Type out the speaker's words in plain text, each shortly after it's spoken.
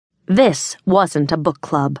This wasn't a book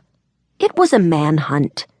club. It was a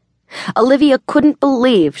manhunt. Olivia couldn't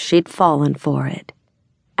believe she'd fallen for it.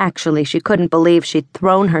 Actually, she couldn't believe she'd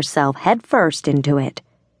thrown herself headfirst into it.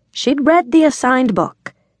 She'd read the assigned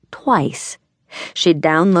book twice. She'd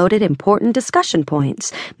downloaded important discussion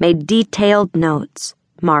points, made detailed notes,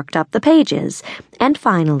 marked up the pages, and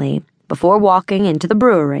finally, before walking into the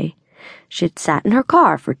brewery, she'd sat in her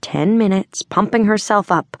car for 10 minutes, pumping herself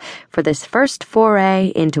up for this first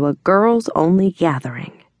foray into a girls-only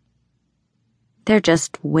gathering. "They're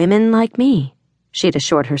just women like me," she'd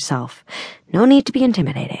assured herself. "No need to be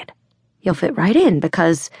intimidated. You'll fit right in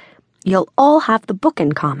because you'll all have the book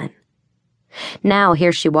in common." Now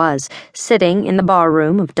here she was, sitting in the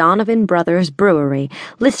barroom of Donovan Brothers Brewery,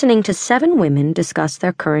 listening to 7 women discuss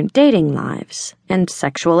their current dating lives and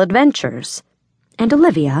sexual adventures. And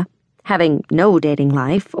Olivia, having no dating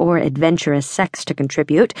life or adventurous sex to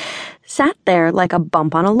contribute, sat there like a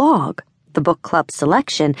bump on a log, the book club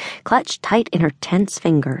selection clutched tight in her tense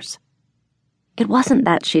fingers. It wasn't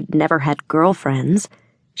that she'd never had girlfriends.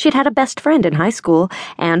 She'd had a best friend in high school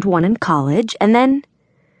and one in college, and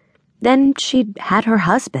then she'd had her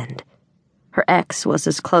husband. Her ex was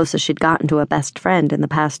as close as she'd gotten to a best friend in the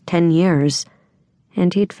past 10 years,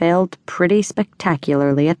 and he'd failed pretty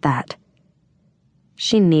spectacularly at that.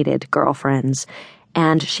 She needed girlfriends,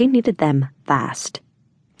 and she needed them fast.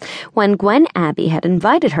 When Gwen Abbey had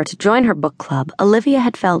invited her to join her book club, Olivia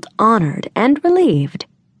had felt honored and relieved.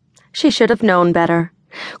 She should have known better.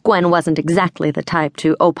 Gwen wasn't exactly the type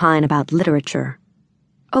to opine about literature.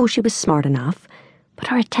 Oh, she was smart enough, but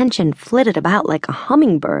her attention flitted about like a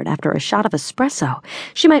hummingbird after a shot of espresso.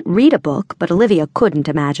 She might read a book, but Olivia couldn't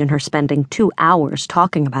imagine her spending 2 hours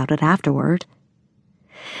talking about it afterward.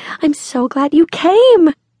 "I'm so glad you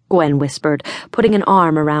came," Gwen whispered, putting an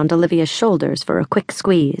arm around Olivia's shoulders for a quick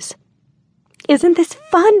squeeze. "Isn't this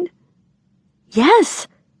fun?" "Yes,"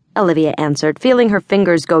 Olivia answered, feeling her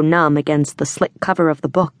fingers go numb against the slick cover of the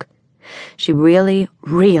book. She really,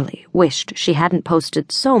 really wished she hadn't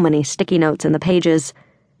posted so many sticky notes in the pages.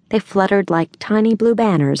 They fluttered like tiny blue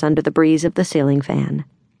banners under the breeze of the ceiling fan.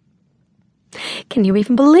 "Can you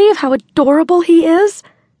even believe how adorable he is?"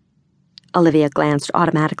 Olivia glanced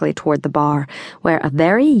automatically toward the bar, where a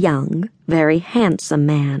very young, very handsome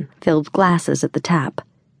man filled glasses at the tap.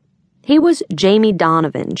 He was Jamie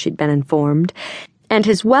Donovan, she'd been informed, and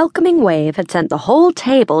his welcoming wave had sent the whole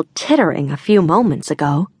table tittering a few moments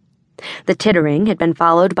ago. The tittering had been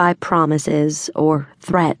followed by promises, or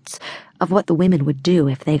threats, of what the women would do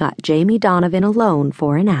if they got Jamie Donovan alone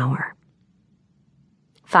for an hour.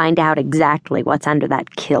 "Find out exactly what's under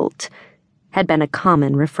that kilt," had been a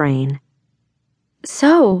common refrain.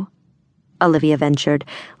 "So," Olivia ventured,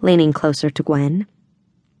 leaning closer to Gwen,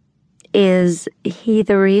 "is he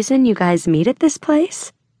the reason you guys meet at this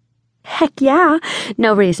place?" "Heck yeah!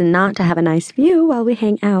 No reason not to have a nice view while we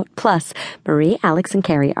hang out. Plus, Marie, Alex, and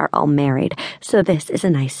Carrie are all married, so this is a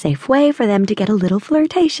nice, safe way for them to get a little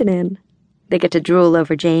flirtation in. They get to drool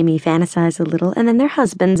over Jamie, fantasize a little, and then their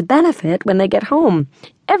husbands benefit when they get home.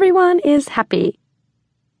 Everyone is happy."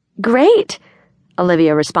 "Great!"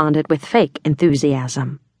 Olivia responded with fake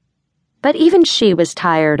enthusiasm. But even she was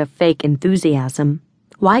tired of fake enthusiasm.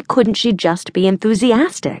 Why couldn't she just be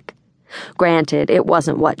enthusiastic? Granted, it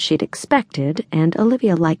wasn't what she'd expected, and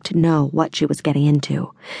Olivia liked to know what she was getting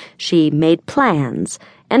into. She made plans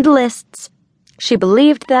and lists. She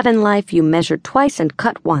believed that in life you measured twice and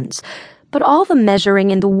cut once, but all the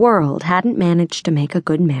measuring in the world hadn't managed to make a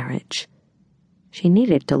good marriage. She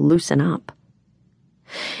needed to loosen up.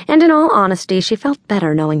 And in all honesty, she felt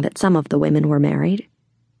better knowing that some of the women were married.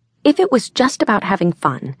 If it was just about having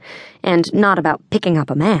fun, and not about picking up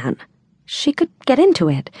a man, she could get into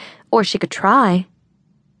it, or she could try.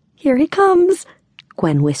 "Here he comes,"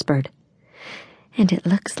 Gwen whispered. "And it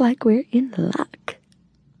looks like we're in luck."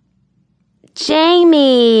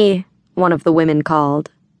 "Jamie," one of the women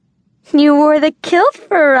called. "You wore the kilt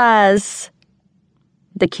for us."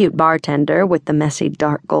 The cute bartender with the messy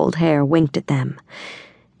dark gold hair winked at them.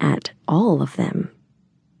 At all of them.